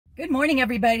Good morning,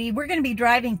 everybody. We're going to be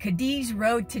driving Cadiz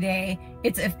Road today.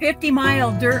 It's a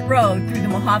 50-mile dirt road through the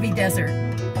Mojave Desert.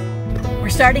 We're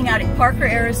starting out in Parker,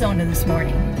 Arizona this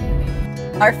morning.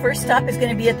 Our first stop is going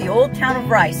to be at the old town of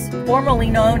Rice,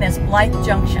 formerly known as Blythe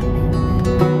Junction.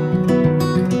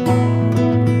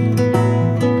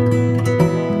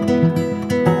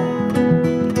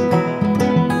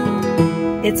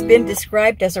 It's been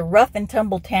described as a rough and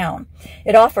tumble town.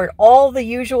 It offered all the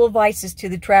usual vices to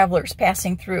the travelers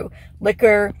passing through: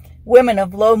 liquor, women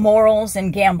of low morals,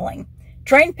 and gambling.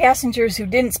 Train passengers who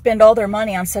didn't spend all their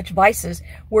money on such vices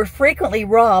were frequently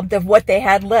robbed of what they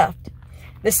had left.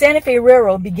 The Santa Fe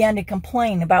Railroad began to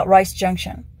complain about Rice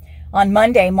Junction. On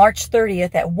Monday, March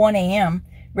 30th at 1 a.m.,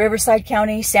 Riverside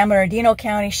County, San Bernardino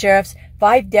County sheriffs,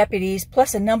 5 deputies,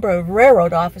 plus a number of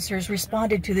railroad officers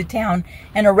responded to the town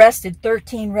and arrested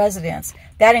 13 residents.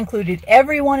 That included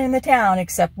everyone in the town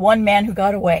except one man who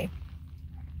got away.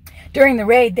 During the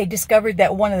raid, they discovered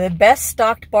that one of the best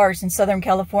stocked bars in Southern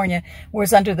California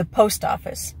was under the post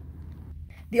office.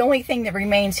 The only thing that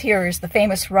remains here is the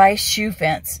famous Rice shoe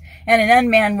fence and an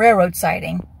unmanned railroad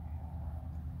siding.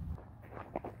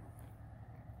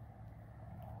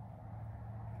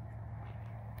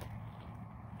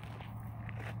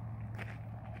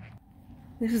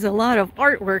 This is a lot of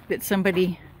artwork that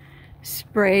somebody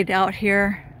sprayed out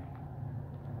here.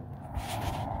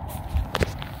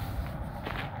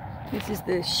 This is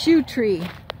the shoe tree.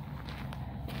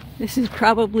 This is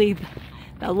probably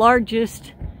the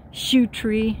largest shoe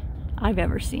tree I've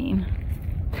ever seen.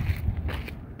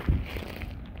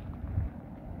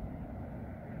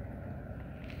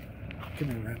 Come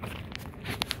here, Ramblin.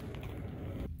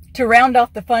 To round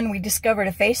off the fun, we discovered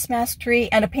a face mask tree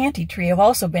and a panty tree have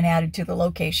also been added to the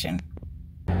location.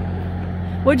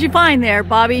 What'd you find there,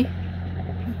 Bobby?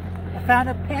 I found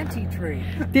a panty tree.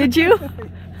 Did you?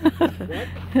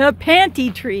 A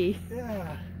panty tree.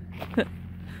 Yeah.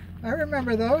 I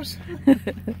remember those.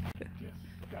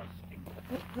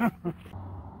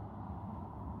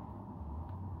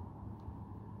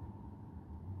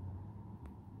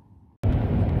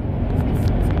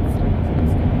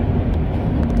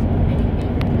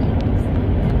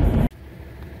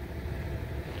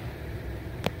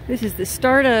 This is the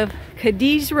start of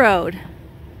Cadiz Road.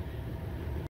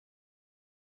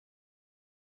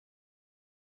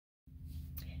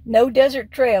 No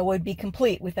desert trail would be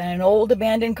complete without an old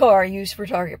abandoned car used for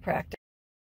target practice.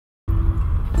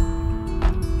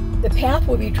 The path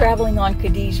we'll be traveling on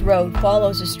Cadiz Road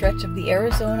follows a stretch of the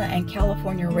Arizona and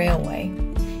California Railway.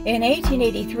 In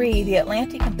 1883, the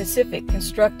Atlantic and Pacific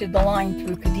constructed the line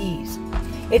through Cadiz.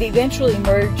 It eventually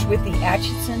merged with the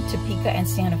Atchison, Topeka, and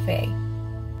Santa Fe.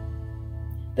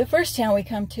 The first town we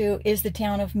come to is the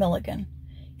town of Milligan.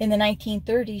 In the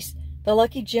 1930s, the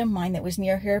Lucky Gem mine that was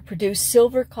near here produced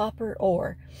silver copper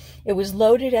ore. It was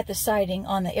loaded at the siding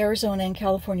on the Arizona and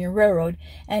California Railroad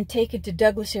and taken to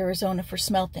Douglas, Arizona for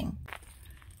smelting.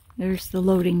 There's the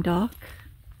loading dock.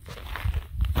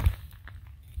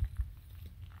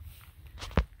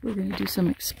 We're going to do some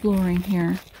exploring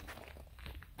here.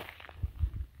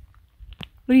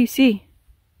 What do you see?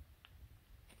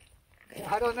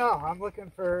 I don't know. I'm looking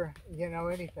for,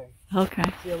 anything. Okay.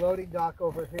 I see a loading dock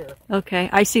over here. Okay.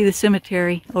 I see the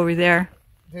cemetery over there.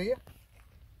 Do you?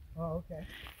 Oh, okay.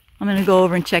 I'm going to go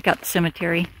over and check out the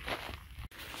cemetery.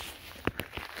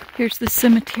 Here's the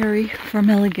cemetery for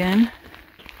Milligan.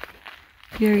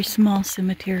 Very small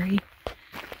cemetery.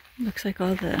 Looks like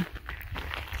all the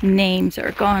names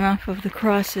are gone off of the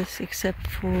crosses except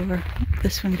for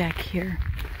this one back here.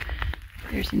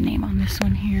 There's a name on this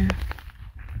one here.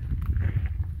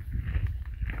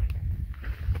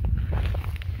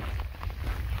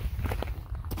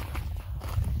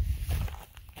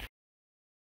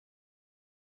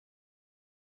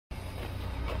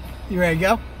 You ready to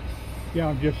go?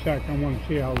 Yeah, just a sec. I want to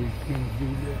see how he's going to do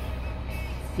this.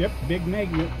 Yep, big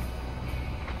magnet.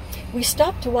 We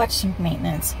stopped to watch some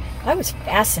maintenance. I was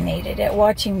fascinated at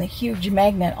watching the huge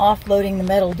magnet offloading the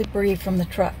metal debris from the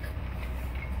truck.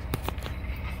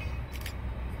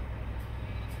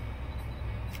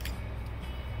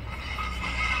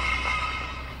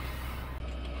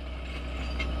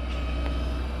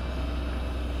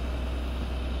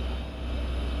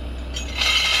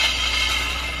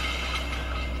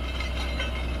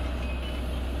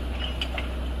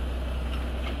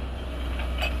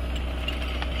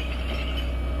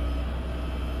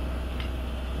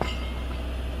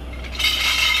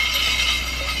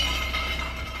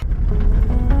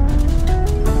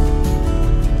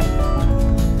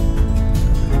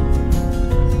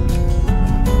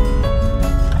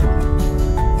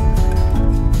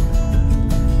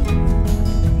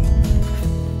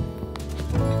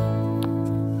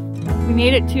 We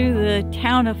made it to the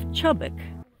town of Chubbuck,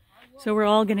 so we're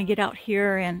all going to get out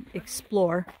here and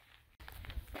explore.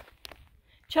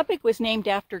 Chubbuck was named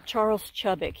after Charles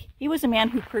Chubbuck. He was a man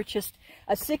who purchased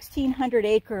a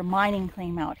 1,600-acre mining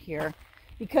claim out here.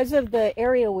 Because of the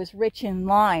area was rich in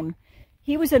lime,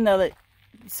 he was in the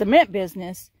cement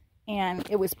business, and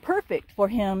it was perfect for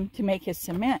him to make his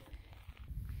cement.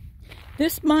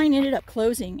 This mine ended up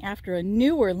closing after a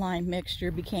newer lime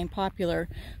mixture became popular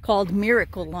called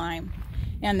Miracle Lime.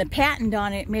 And the patent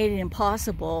on it made it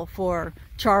impossible for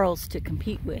Charles to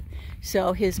compete with.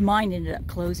 So his mine ended up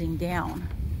closing down.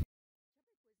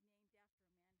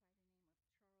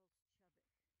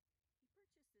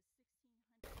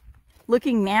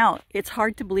 Looking now, it's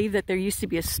hard to believe that there used to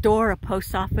be a store, a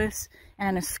post office,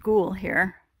 and a school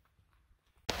here.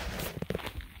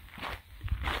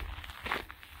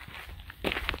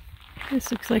 This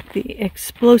looks like the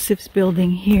explosives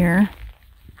building here.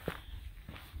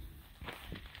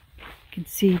 You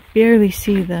can barely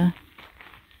see the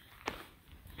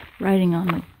writing on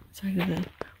the side of the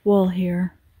wall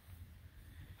here.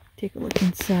 Take a look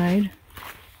inside.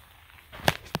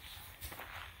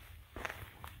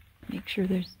 Make sure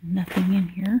there's nothing in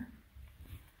here.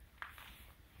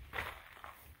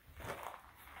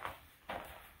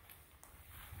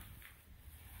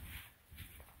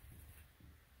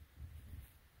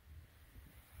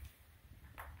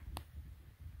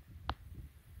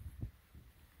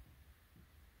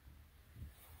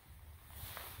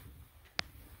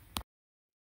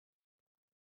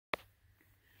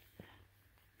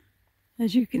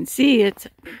 As you can see, it's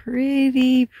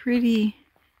pretty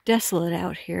desolate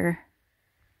out here.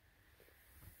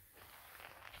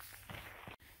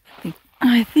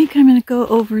 I think I'm going to go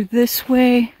over this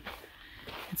way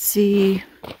and see.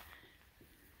 I'm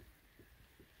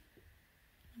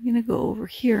going to go over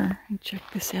here and check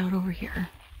this out over here.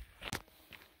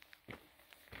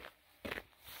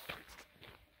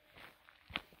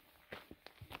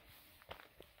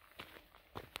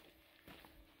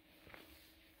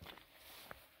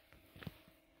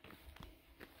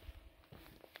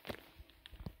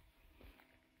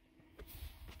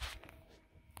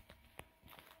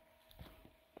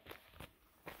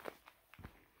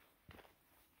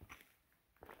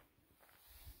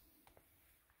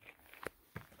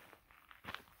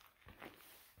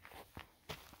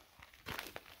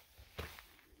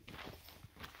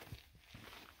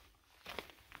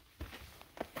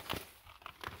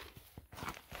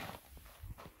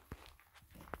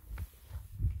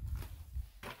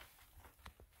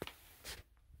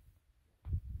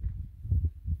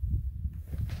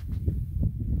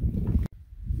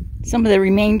 Some of the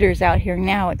remainders out here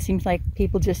now, it seems like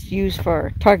people just use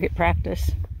for target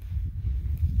practice.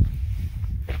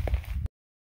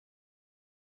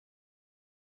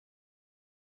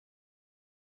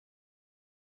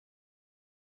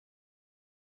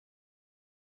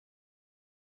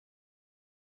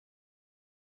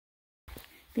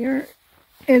 There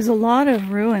is a lot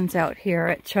of ruins out here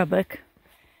at Chubbuck.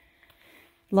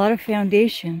 A lot of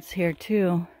foundations here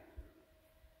too.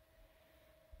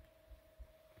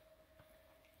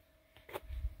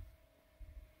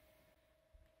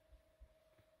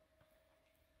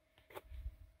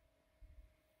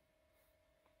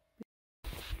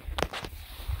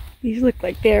 These look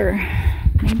like they're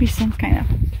maybe some kind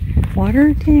of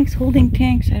water tanks, holding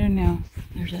tanks. I don't know.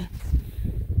 There's a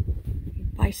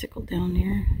bicycle down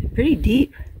there. Pretty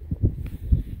deep.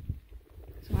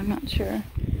 So I'm not sure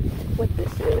what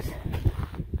this is.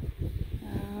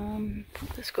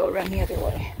 Let's go around the other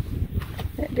way.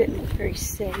 That didn't look very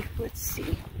safe. Let's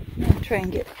see. I'm going to try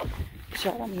and get a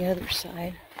shot on the other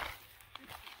side.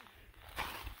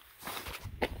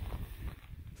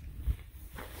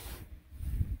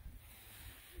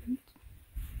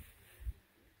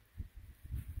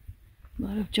 A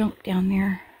lot of junk down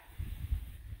there.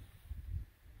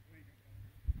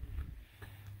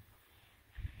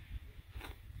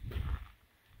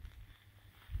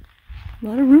 A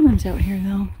lot of ruins out here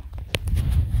though.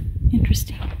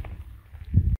 Interesting.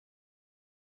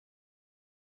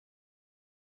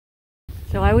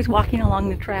 So I was walking along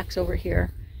the tracks over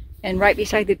here, and right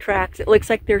beside the tracks it looks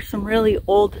like there's some really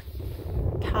old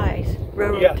ties,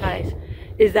 railroad ties.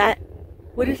 Is that,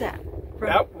 what is that?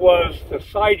 That was the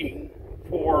siding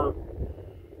for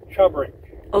Chubbuck.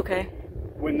 Okay.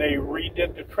 When they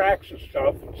redid the tracks and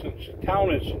stuff, and since the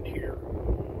town isn't here,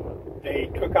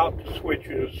 they took out the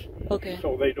switches, okay,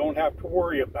 so they don't have to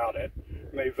worry about it.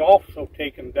 And they've also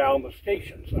taken down the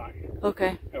station sign.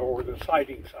 Okay. Or the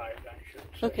siding side, I should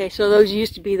say. Okay, so those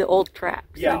used to be the old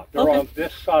tracks. Yeah, they're okay. on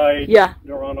this side. Yeah.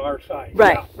 They're on our side.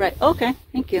 Right, yeah. right. Okay,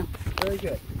 thank you. Very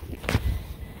good.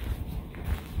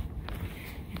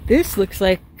 This looks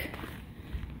like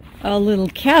a little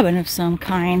cabin of some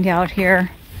kind out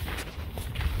here.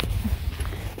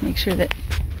 Make sure that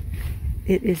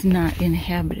it is not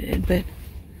inhabited, but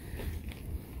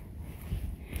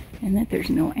and that there's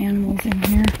no animals in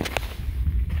here.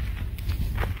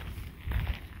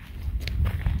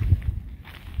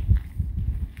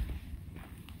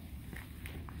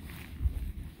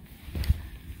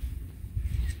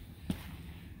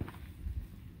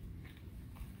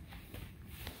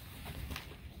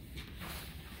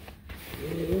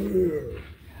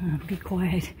 Be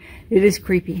quiet. It is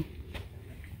creepy.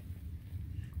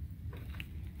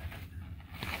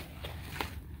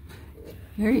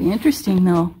 Very interesting,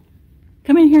 though.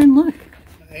 Come in here and look.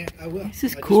 I will. This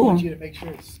is I cool. just want you to make sure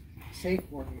it's safe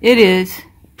for me. It is.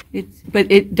 But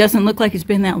it doesn't look like it's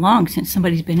been that long since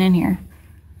somebody's been in here.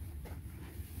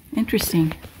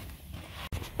 Interesting.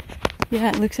 Yeah,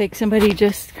 it looks like somebody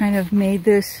just kind of made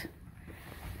this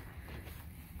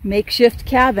makeshift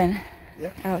cabin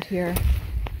out here.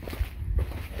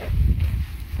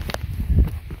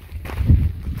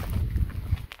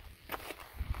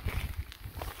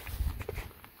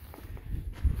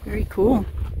 Very cool.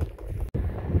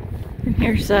 And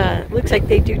here's, looks like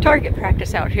they do target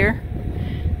practice out here.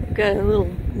 They've got a little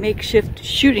makeshift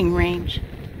shooting range.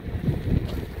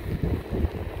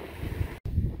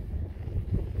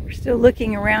 We're still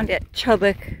looking around at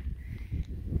Chubbuck,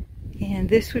 and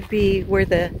this would be where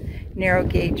the narrow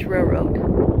gauge railroad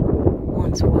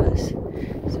once was.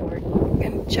 So we're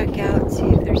going to check out and see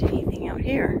if there's anything out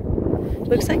here.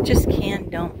 Looks like just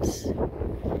canned dumps.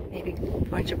 Maybe a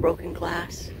bunch of broken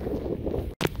glass.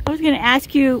 I was going to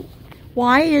ask you,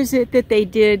 why is it that they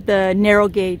did the narrow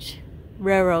gauge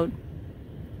railroad?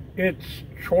 It's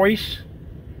choice.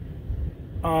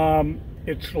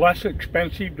 It's less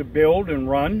expensive to build and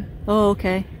run. Oh,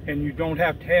 okay. And you don't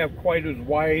have to have quite as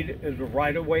wide as a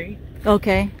right-of-way.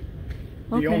 Okay.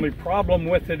 The only problem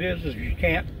with it is you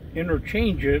can't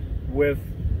interchange it with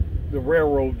the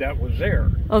railroad that was there.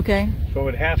 Okay. So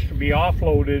it has to be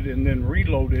offloaded and then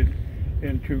reloaded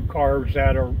into cars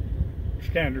that are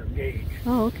standard gauge.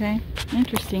 Oh, okay.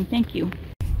 Interesting. Thank you.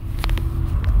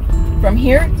 From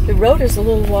here, the road is a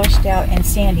little washed out and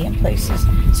sandy in places,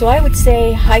 so I would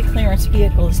say high clearance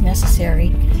vehicle is necessary.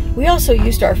 We also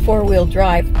used our four-wheel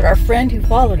drive, but our friend who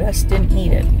followed us didn't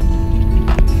need it.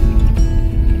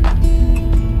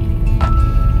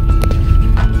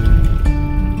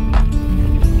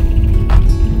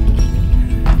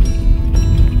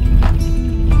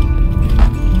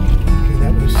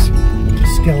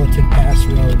 Skeleton Pass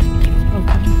Road.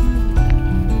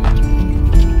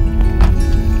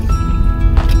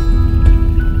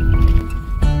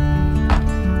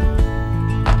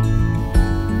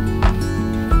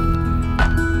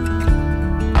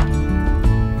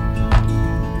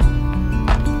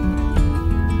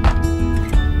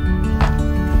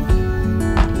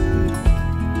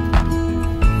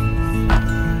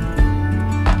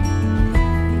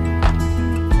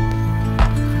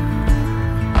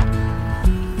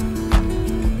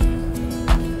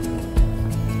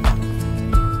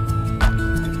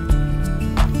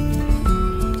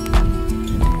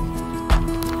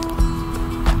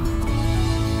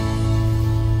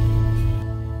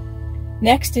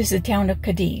 Next is the town of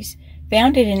Cadiz,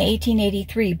 founded in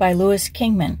 1883 by Louis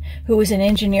Kingman, who was an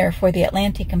engineer for the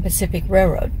Atlantic and Pacific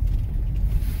Railroad.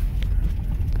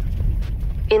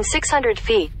 In 600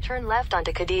 feet, turn left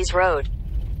onto Cadiz Road.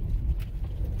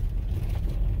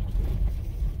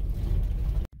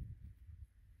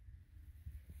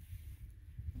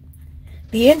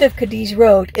 The end of Cadiz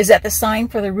Road is at the sign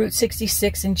for the Route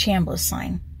 66 and Chambliss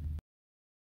sign.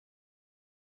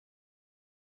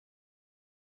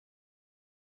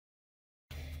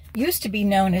 Used to be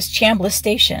known as Chambliss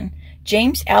Station,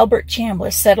 James Albert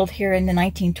Chambliss settled here in the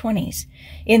 1920s.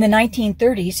 In the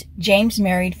 1930s, James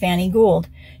married Fanny Gould.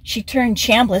 She turned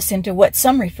Chambliss into what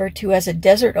some refer to as a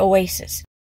desert oasis.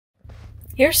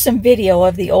 Here's some video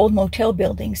of the old motel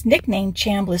buildings, nicknamed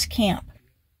Chambliss Camp.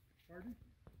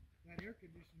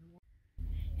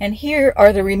 And here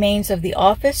are the remains of the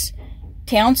office,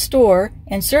 town store,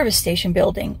 and service station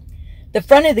building. The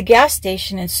front of the gas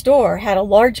station and store had a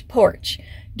large porch.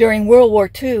 During World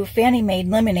War II, Fanny made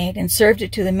lemonade and served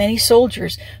it to the many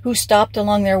soldiers who stopped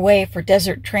along their way for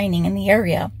desert training in the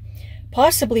area.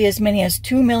 Possibly as many as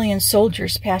 2 million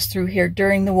soldiers passed through here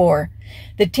during the war.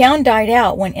 The town died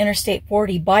out when Interstate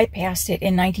 40 bypassed it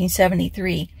in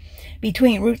 1973.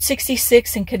 Between Route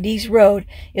 66 and Cadiz Road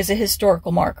is a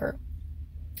historical marker.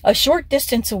 A short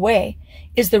distance away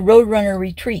is the Roadrunner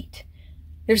Retreat.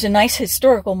 There's a nice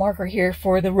historical marker here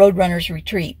for the Roadrunners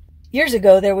Retreat. Years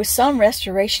ago, there was some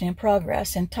restoration in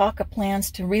progress and talk of plans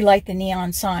to relight the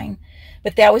neon sign,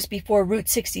 but that was before Route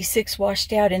 66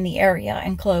 washed out in the area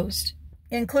and closed.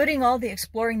 Including all the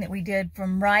exploring that we did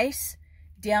from Rice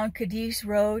down Cadiz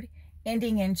Road,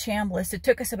 ending in Chambliss, it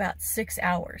took us about 6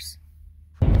 hours.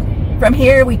 From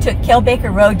here, we took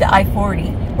Kelbaker Road to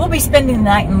I-40. We'll be spending the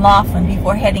night in Laughlin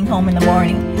before heading home in the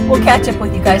morning. We'll catch up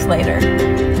with you guys later.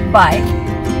 Bye.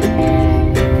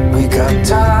 We got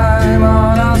time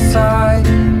on our side.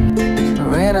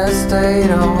 We're in a state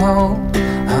of hope.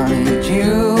 I need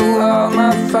you on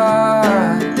my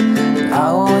fire.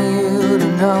 I want you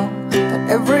to know that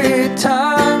every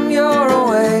time you're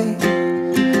away,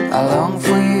 I long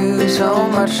for you so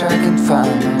much I can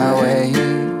find my way.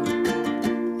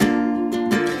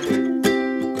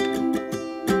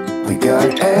 We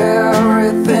got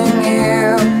everything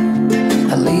here,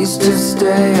 at least to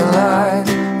stay alive.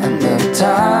 And the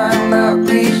time that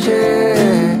we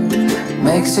share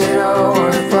makes it all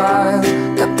worthwhile.